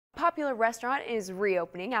popular restaurant is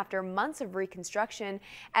reopening after months of reconstruction,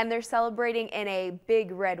 and they're celebrating in a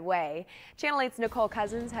big red way. Channel 8's Nicole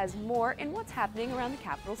Cousins has more in what's happening around the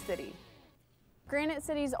capital city. Granite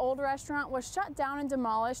City's old restaurant was shut down and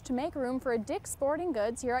demolished to make room for a Dick's Sporting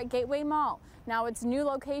Goods here at Gateway Mall. Now its new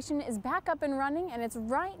location is back up and running, and it's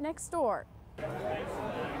right next door.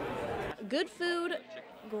 Good food,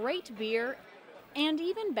 great beer, and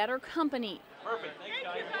even better company. Perfect. Thanks,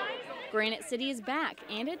 guys. Granite City is back,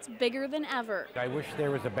 and it's bigger than ever. I wish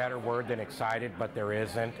there was a better word than excited, but there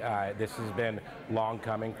isn't. This has been long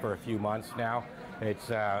coming for a few months now.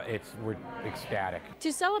 We're ecstatic.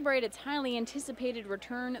 To celebrate its highly anticipated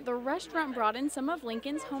return, the restaurant brought in some of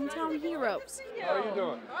Lincoln's hometown heroes. How are you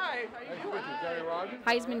doing? Hi. Nice to meet you, Johnny Rogers.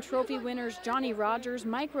 Heisman Trophy winners Johnny Rogers,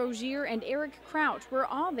 Mike Rozier, and Eric Crouch were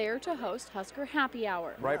all there to host Husker Happy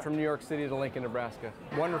Hour. Right from New York City to Lincoln, Nebraska.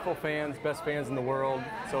 Wonderful fans, best fans in the world,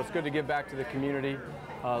 so it's good to give back to the community.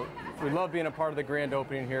 We love being a part of the grand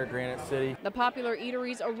opening here at Granite City. The popular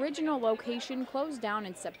eatery's original location closed down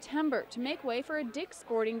in September to make way for a Dick's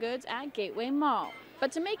Sporting Goods at Gateway Mall.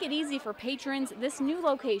 But to make it easy for patrons, this new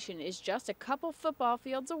location is just a couple football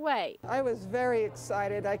fields away. I was very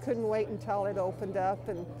excited. I couldn't wait until it opened up,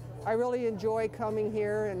 and I really enjoy coming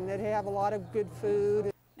here, and they have a lot of good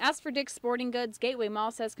food. As for Dick's Sporting Goods, Gateway Mall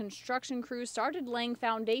says construction crews started laying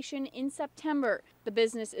foundation in September. The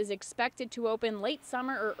business is expected to open late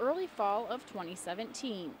summer or early fall of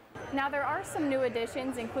 2017. Now there are some new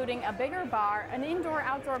additions, including a bigger bar, an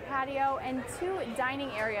indoor-outdoor patio, and 2 dining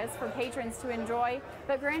areas for patrons to enjoy.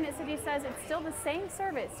 But Granite City says it's still the same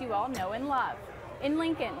service you all know and love. In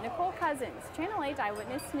Lincoln, Nicole Cousins, Channel 8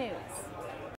 Eyewitness News.